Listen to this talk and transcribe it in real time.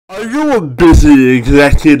Are you a busy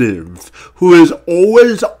executive who is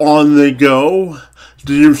always on the go?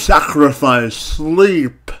 Do you sacrifice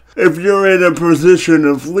sleep if you're in a position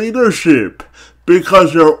of leadership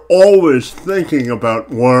because you're always thinking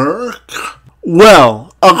about work?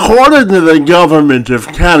 Well, according to the government of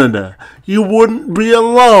Canada, you wouldn't be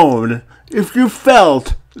alone if you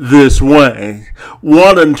felt this way.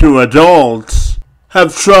 1 in 2 adults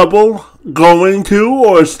have trouble going to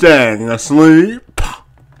or staying asleep.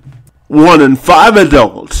 1 in 5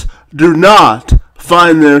 adults do not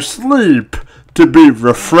find their sleep to be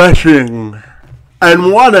refreshing.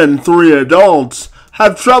 And 1 in 3 adults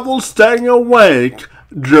have trouble staying awake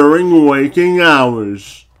during waking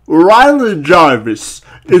hours. Riley Jarvis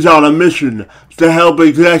is on a mission to help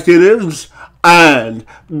executives and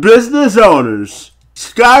business owners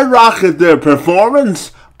skyrocket their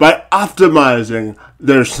performance by optimizing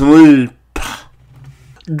their sleep.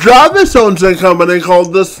 Jarvis owns a company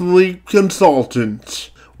called The Sleep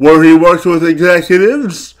Consultant, where he works with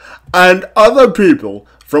executives and other people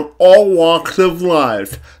from all walks of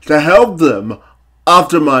life to help them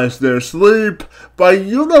optimize their sleep by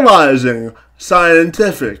utilizing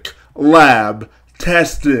scientific lab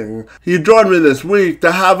testing. He joined me this week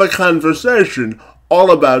to have a conversation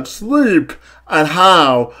all about sleep and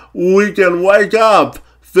how we can wake up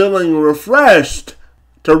feeling refreshed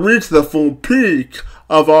to reach the full peak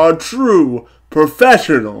of our true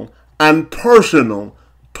professional and personal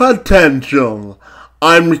potential.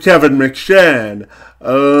 I'm Kevin McShann.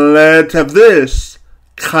 Let's have this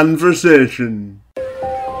conversation.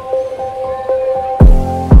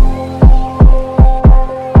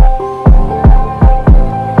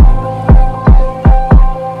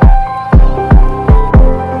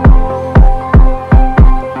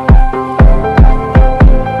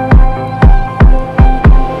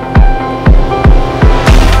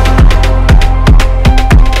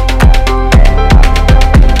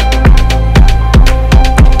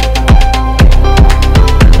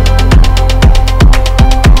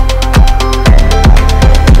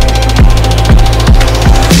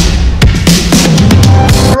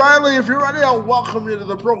 Welcome you to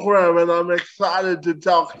the program, and I'm excited to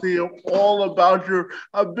talk to you all about your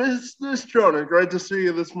business journey. Great to see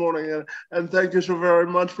you this morning, and thank you so very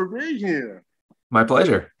much for being here. My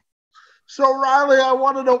pleasure. So, Riley, I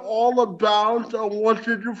want to know all about what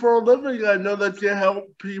you do for a living. I know that you help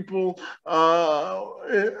people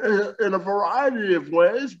in a variety of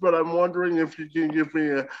ways, but I'm wondering if you can give me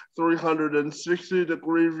a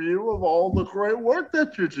 360-degree view of all the great work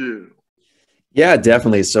that you do. Yeah,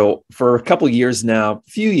 definitely. So for a couple of years now,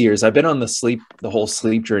 few years, I've been on the whole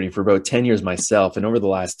sleep journey for about 10 years myself. And over the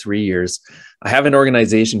last 3 years, I have an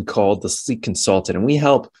organization called the Sleep Consultant, and we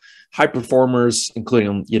help high performers,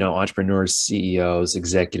 including, entrepreneurs, CEOs,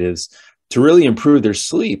 executives, to really improve their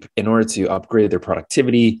sleep in order to upgrade their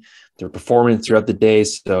productivity, their performance throughout the day.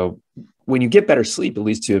 So when you get better sleep, it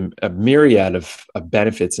leads to a myriad of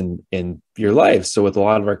benefits in your life. So with a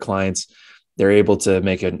lot of our clients, they're able to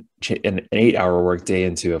make an 8-hour workday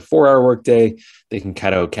into a 4-hour workday. They can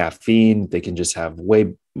cut out caffeine. They can just have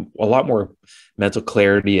a lot more mental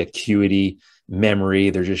clarity, acuity, memory.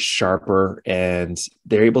 They're just sharper, and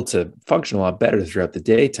they're able to function a lot better throughout the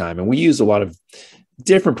daytime. And we use a lot of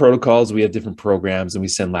different protocols. We have different programs, and we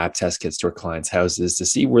send lab test kits to our clients' houses to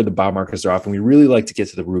see where the biomarkers are off. And we really like to get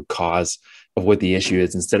to the root cause of what the issue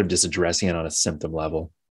is instead of just addressing it on a symptom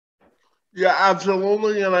level. Yeah,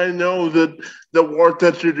 absolutely. And I know that the work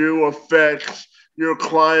that you do affects your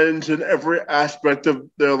clients in every aspect of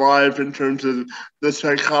their life in terms of the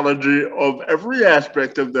psychology of every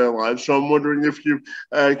aspect of their life. So I'm wondering if you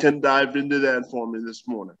can dive into that for me this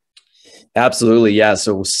morning. Absolutely. Yeah.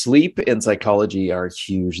 So sleep and psychology are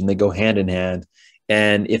huge, and they go hand in hand.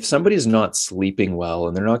 And if somebody's not sleeping well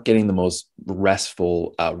and they're not getting the most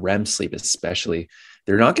restful REM sleep, especially,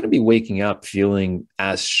 they're not going to be waking up feeling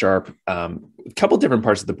as sharp. A couple different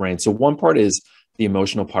parts of the brain. So one part is the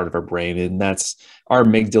emotional part of our brain, and that's our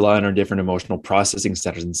amygdala and our different emotional processing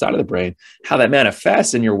centers inside of the brain. How that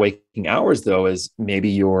manifests in your waking hours, though, is maybe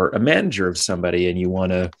you're a manager of somebody and you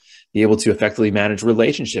want to be able to effectively manage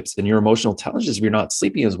relationships, and your emotional intelligence, if you're not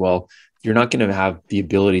sleeping as well, you're not going to have the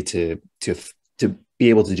ability to be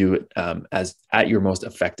able to do it as at your most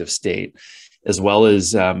effective state, as well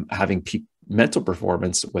as having mental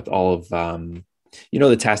performance with all of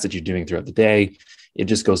the tasks that you're doing throughout the day. It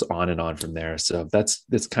just goes on and on from there. So that's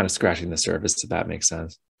kind of scratching the surface, if that makes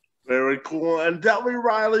sense. Very cool. And tell me,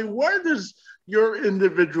 Riley, where does your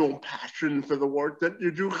individual passion for the work that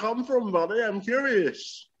you do come from, buddy? I'm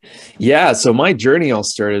curious. Yeah. So my journey all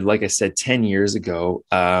started, like I said, 10 years ago.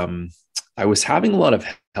 I was having a lot of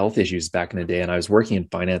health issues back in the day, and I was working in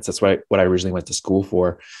finance. That's what I originally went to school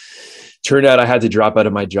for. Turned out I had to drop out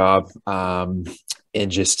of my job. And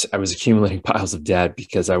just, I was accumulating piles of debt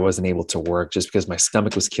because I wasn't able to work, just because my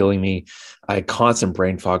stomach was killing me. I had constant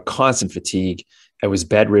brain fog, constant fatigue. I was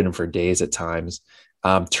bedridden for days at times.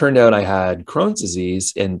 Turned out I had Crohn's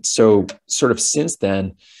disease. And so sort of since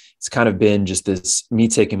then, it's kind of been just this, me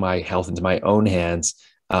taking my health into my own hands.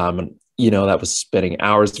 That was spending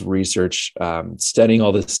hours of research, studying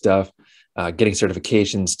all this stuff, getting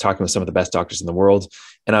certifications, talking with some of the best doctors in the world.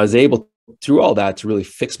 And I was able, through all that, to really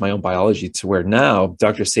fix my own biology to where now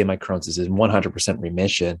doctors say my Crohn's is in 100%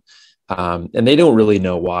 remission. And they don't really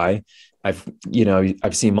know why. I've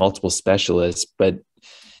seen multiple specialists, but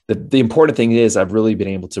the important thing is I've really been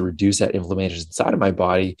able to reduce that inflammation inside of my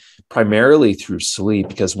body, primarily through sleep,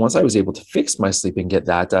 because once I was able to fix my sleep and get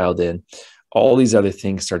that dialed in, all these other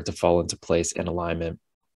things started to fall into place and alignment.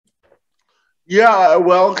 Yeah,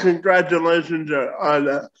 well, congratulations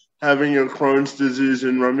on having your Crohn's disease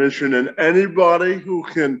in remission. And anybody who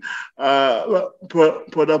can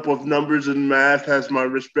put up with numbers and math has my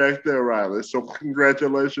respect there, Riley. So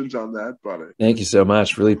congratulations on that, buddy. Thank you so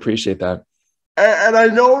much. Really appreciate that. And I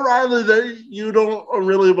know, Riley, that you don't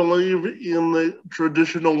really believe in the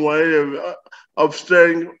traditional way of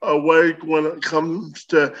staying awake when it comes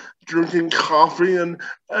to drinking coffee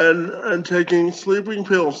and taking sleeping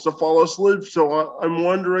pills to fall asleep. So I'm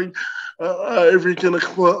wondering if you can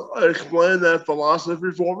explain that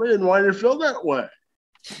philosophy for me and why you feel that way.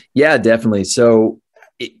 Yeah, definitely. So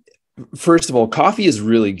first of all, coffee is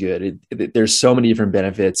really good. There's so many different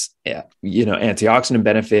benefits, antioxidant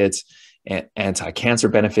benefits, anti-cancer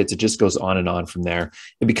benefits. It just goes on and on from there.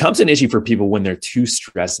 It becomes an issue for people when they're too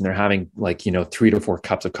stressed and they're having 3 to 4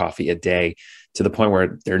 cups of coffee a day, to the point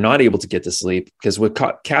where they're not able to get to sleep, because what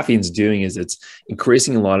caffeine's doing is it's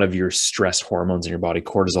increasing a lot of your stress hormones in your body,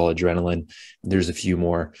 cortisol, adrenaline. There's a few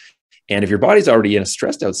more. And if your body's already in a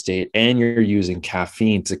stressed out state and you're using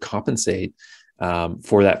caffeine to compensate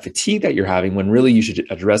for that fatigue that you're having, when really you should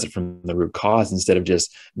address it from the root cause instead of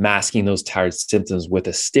just masking those tired symptoms with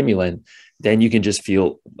a stimulant, then you can just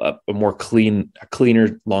feel a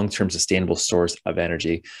cleaner, long-term sustainable source of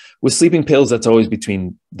energy. With sleeping pills, that's always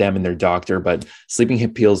between them and their doctor, but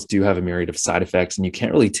sleeping pills do have a myriad of side effects, and you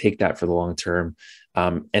can't really take that for the long term.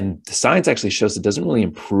 And the science actually shows it doesn't really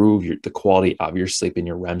improve the quality of your sleep and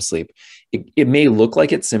your REM sleep. It may look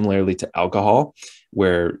like it similarly to alcohol,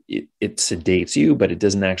 where it sedates you, but it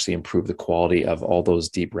doesn't actually improve the quality of all those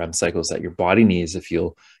deep REM cycles that your body needs to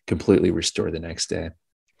feel completely restored the next day.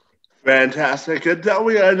 Fantastic. And tell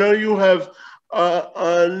me, I know you have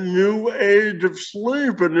a new age of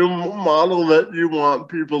sleep, a new model that you want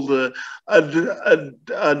people to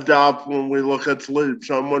adopt when we look at sleep.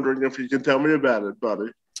 So I'm wondering if you can tell me about it,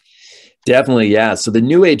 buddy. Definitely, yeah. So the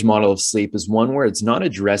new age model of sleep is one where it's not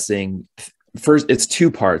addressing, first, it's 2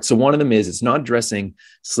 parts. So one of them is it's not addressing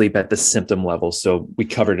sleep at the symptom level. So we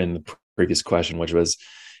covered in the previous question, which was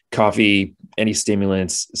coffee, any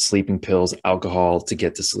stimulants, sleeping pills, alcohol to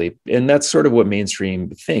get to sleep. And that's sort of what mainstream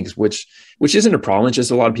thinks, which isn't a problem. It's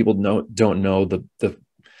just a lot of people don't know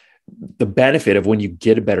the benefit of when you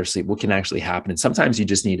get a better sleep, what can actually happen. And sometimes you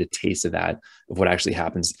just need a taste of that, of what actually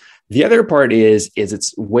happens. The other part is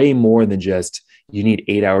it's way more than just you need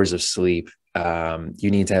 8 hours of sleep.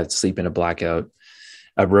 You need to have sleep in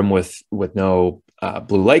a room with no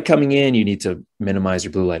blue light coming in. You need to minimize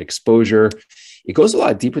your blue light exposure. It goes a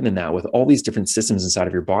lot deeper than that with all these different systems inside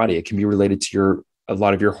of your body. It can be related to a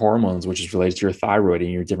lot of your hormones, which is related to your thyroid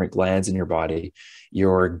and your different glands in your body,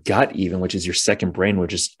 your gut even, which is your second brain,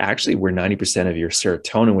 which is actually where 90% of your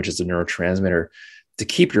serotonin, which is a neurotransmitter to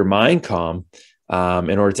keep your mind calm,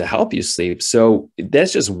 in order to help you sleep. So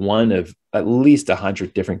that's just one of at least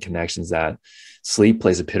 100 different connections that sleep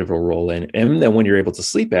plays a pivotal role in. And then when you're able to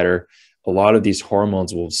sleep better, a lot of these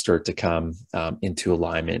hormones will start to come into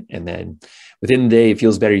alignment. And then within the day, it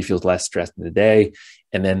feels better. You feel less stressed in the day.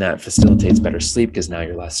 And then that facilitates better sleep because now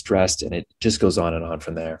you're less stressed, and it just goes on and on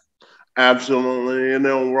from there. Absolutely.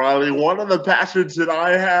 Riley, one of the passions that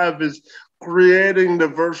I have is creating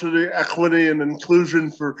diversity, equity, and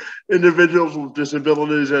inclusion for individuals with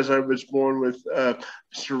disabilities, as I was born with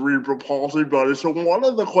cerebral palsy, buddy. So one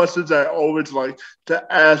of the questions I always like to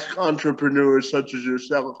ask entrepreneurs such as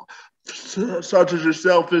yourself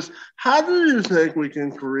is, how do you think we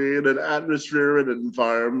can create an atmosphere and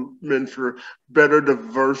environment for better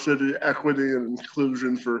diversity, equity, and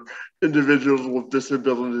inclusion for individuals with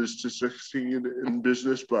disabilities to succeed in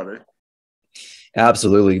business, buddy?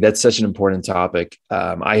 Absolutely. That's such an important topic.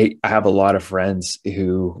 I have a lot of friends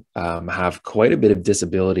who have quite a bit of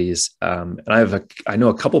disabilities. And I know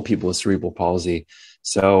a couple of people with cerebral palsy.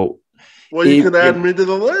 So Well, you can add me to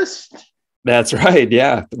the list. That's right.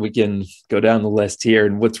 Yeah, we can go down the list here.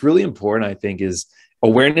 And what's really important, I think, is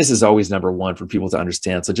awareness is always number one for people to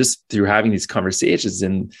understand. So just through having these conversations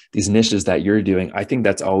and these initiatives that you're doing, I think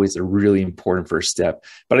that's always a really important first step.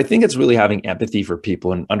 But I think it's really having empathy for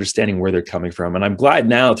people and understanding where they're coming from. And I'm glad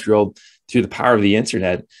now through the power of the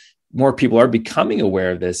internet, more people are becoming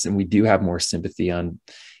aware of this, and we do have more sympathy on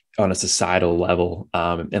a societal level,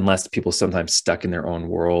 and less people sometimes stuck in their own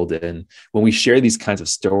world. And when we share these kinds of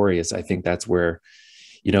stories, I think that's where,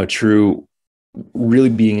 true really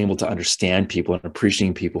being able to understand people and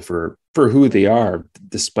appreciating people for who they are,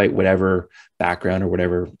 despite whatever background or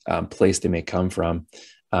whatever place they may come from,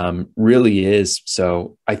 really is.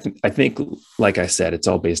 So I think, like I said, it's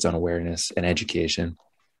all based on awareness and education.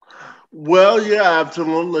 Well, yeah,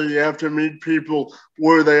 absolutely. You have to meet people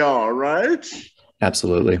where they are, right?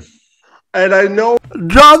 Absolutely. And I know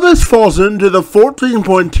Jarvis falls into the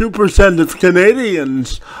 14.2% of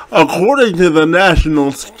Canadians, according to the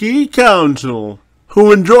National Ski Council,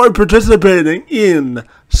 who enjoy participating in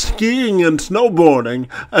skiing and snowboarding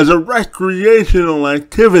as a recreational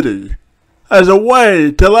activity, as a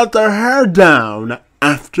way to let their hair down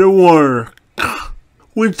after work.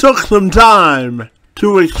 We took some time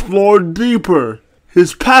to explore deeper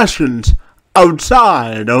his passions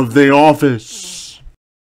outside of the office.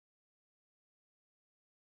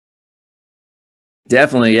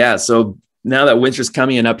 Definitely, yeah. So now that winter's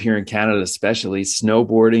coming in up here in Canada, especially,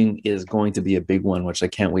 snowboarding is going to be a big one, which I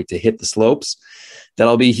can't wait to hit the slopes.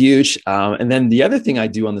 That'll be huge. And then the other thing I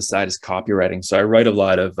do on the side is copywriting. So I write a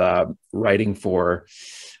lot of writing for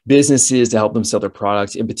businesses to help them sell their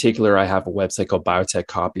products. In particular, I have a website called Biotech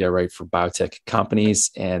Copy. I write for biotech companies,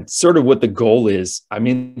 and sort of what the goal is, I'm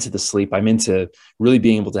into the sleep. I'm into really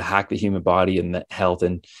being able to hack the human body and the health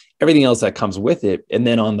and everything else that comes with it. And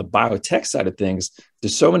then on the biotech side of things,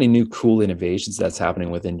 there's so many new cool innovations that's happening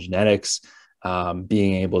within genetics,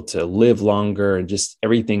 being able to live longer, and just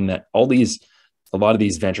everything that a lot of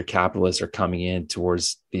these venture capitalists are coming in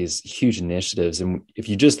towards these huge initiatives. And if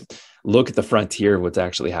you just look at the frontier of what's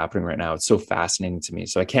actually happening right now, it's so fascinating to me.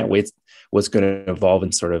 So I can't wait what's going to evolve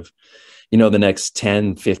in sort of, the next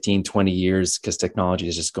 10, 15, 20 years, because technology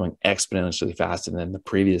is just going exponentially faster than the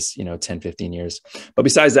previous, 10, 15 years. But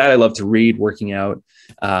besides that, I love to read, working out.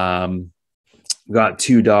 Got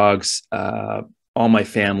 2 dogs. All my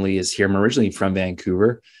family is here. I'm originally from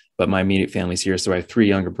Vancouver, but my immediate family's here. So I have 3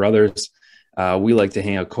 younger brothers. We like to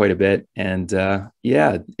hang out quite a bit, and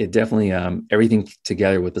yeah, it definitely everything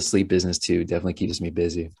together with the sleep business too definitely keeps me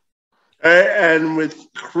busy. And with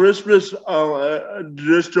Christmas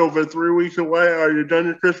just over 3 weeks away, are you done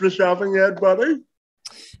your Christmas shopping yet, buddy?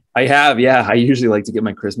 I have, yeah. I usually like to get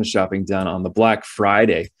my Christmas shopping done on the Black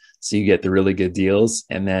Friday, so you get the really good deals,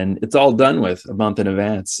 and then it's all done with a month in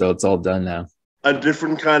advance. So it's all done now. A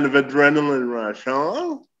different kind of adrenaline rush,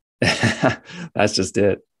 huh? That's just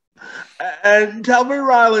it. And tell me,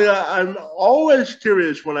 Riley, I'm always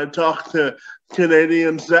curious when I talk to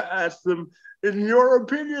Canadians to ask them, in your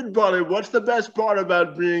opinion, buddy, what's the best part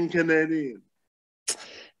about being Canadian?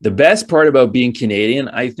 The best part about being Canadian,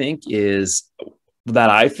 I think, is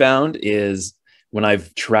that I found is when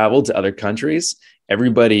I've traveled to other countries,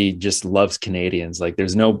 everybody just loves Canadians. Like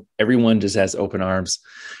everyone just has open arms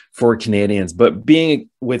for Canadians. But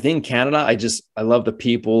being within Canada, I love the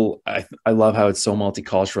people. I love how it's so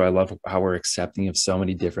multicultural. I love how we're accepting of so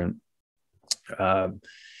many different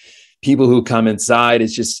people who come inside.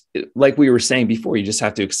 It's just like we were saying before, you just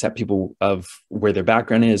have to accept people of where their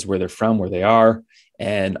background is, where they're from, where they are.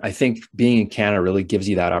 And I think being in Canada really gives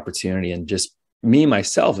you that opportunity. And just me,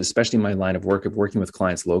 myself, especially in my line of work of working with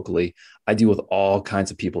clients locally, I deal with all kinds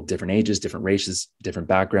of people, different ages, different races, different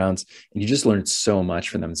backgrounds, and you just learn so much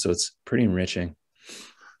from them. So it's pretty enriching.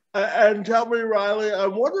 And tell me, Riley,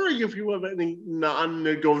 I'm wondering if you have any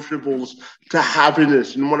non-negotiables to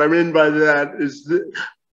happiness. And what I mean by that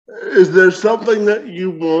is there something that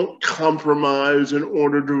you won't compromise in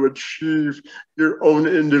order to achieve your own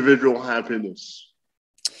individual happiness?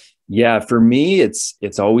 Yeah, for me,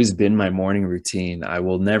 it's always been my morning routine. I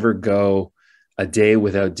will never go a day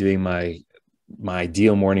without doing my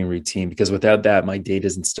ideal morning routine, because without that, my day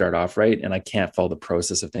doesn't start off right, and I can't follow the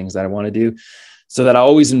process of things that I want to do. So that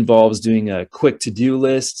always involves doing a quick to-do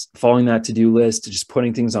list, following that to-do list, just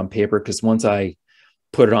putting things on paper, because once I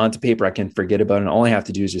put it onto paper, I can forget about it. And all I have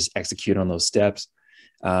to do is just execute on those steps,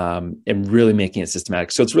 and really making it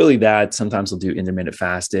systematic. So it's really that. Sometimes I'll do intermittent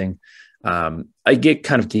fasting. I get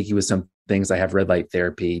kind of geeky with some things. I have red light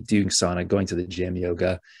therapy, doing sauna, going to the gym,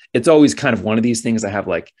 yoga. It's always kind of one of these things. I have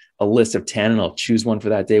like a list of 10 and I'll choose one for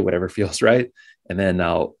that day, whatever feels right. And then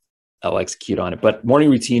I'll I'll execute on it. But morning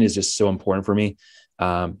routine is just so important for me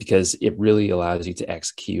because it really allows you to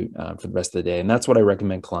execute for the rest of the day. And that's what I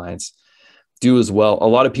recommend clients do as well. A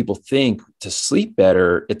lot of people think to sleep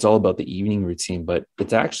better, it's all about the evening routine, but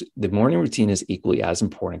it's actually the morning routine is equally as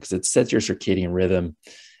important because it sets your circadian rhythm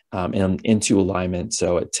and into alignment.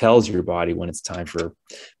 So it tells your body when it's time for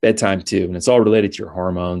bedtime too. And it's all related to your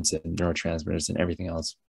hormones and neurotransmitters and everything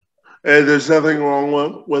else. And there's nothing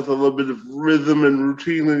wrong with a little bit of rhythm and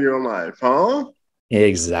routine in your life, huh?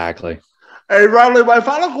 Exactly. Hey, Riley, my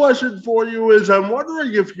final question for you is I'm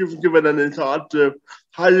wondering if you've given any thought to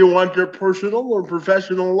how you want your personal or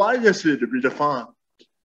professional legacy to be defined.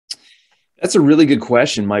 That's a really good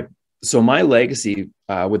question. My legacy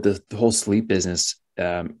with the whole sleep business,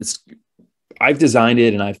 I've designed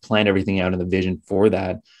it and I've planned everything out in the vision for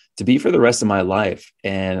that to be for the rest of my life.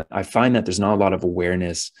 And I find that there's not a lot of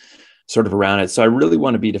awareness sort of around it. So I really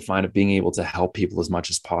want to be defined of being able to help people as much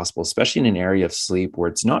as possible, especially in an area of sleep where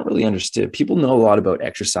it's not really understood. People know a lot about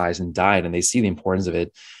exercise and diet and they see the importance of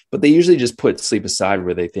it, but they usually just put sleep aside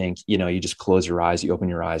where they think, you just close your eyes, you open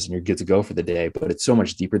your eyes and you're good to go for the day. But it's so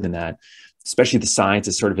much deeper than that, especially the science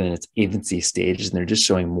is sort of in its infancy stages and they're just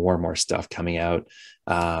showing more and more stuff coming out,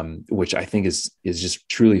 which I think is just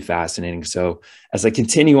truly fascinating. So as I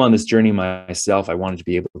continue on this journey myself, I wanted to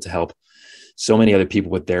be able to help so many other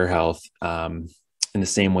people with their health in the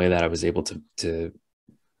same way that I was able to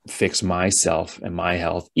fix myself and my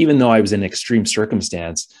health, even though I was in an extreme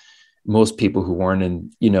circumstance. Most people who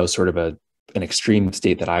weren't in, sort of an extreme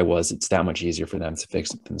state that I was, it's that much easier for them to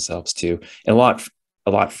fix it themselves too. And a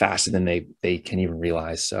lot faster than they can even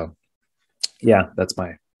realize. So yeah, that's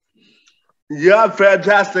my. Yeah,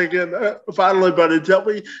 fantastic. And finally, buddy, tell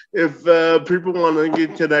me if people want to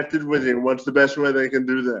get connected with you, what's the best way they can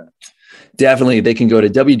do that? Definitely. They can go to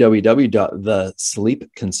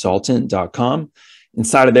www.thesleepconsultant.com.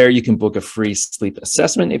 Inside of there, you can book a free sleep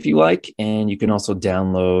assessment if you like, and you can also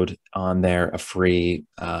download on there a free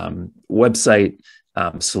website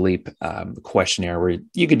sleep questionnaire where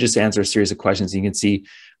you can just answer a series of questions. You can see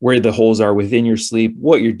where the holes are within your sleep,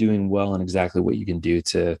 what you're doing well, and exactly what you can do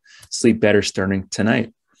to sleep better starting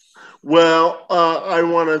tonight. Well, I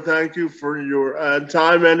want to thank you for your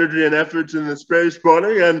time, energy, and efforts in the space,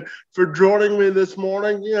 buddy, and for joining me this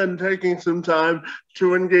morning and taking some time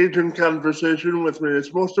to engage in conversation with me.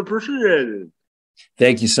 It's most appreciated.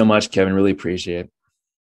 Thank you so much, Kevin. Really appreciate it.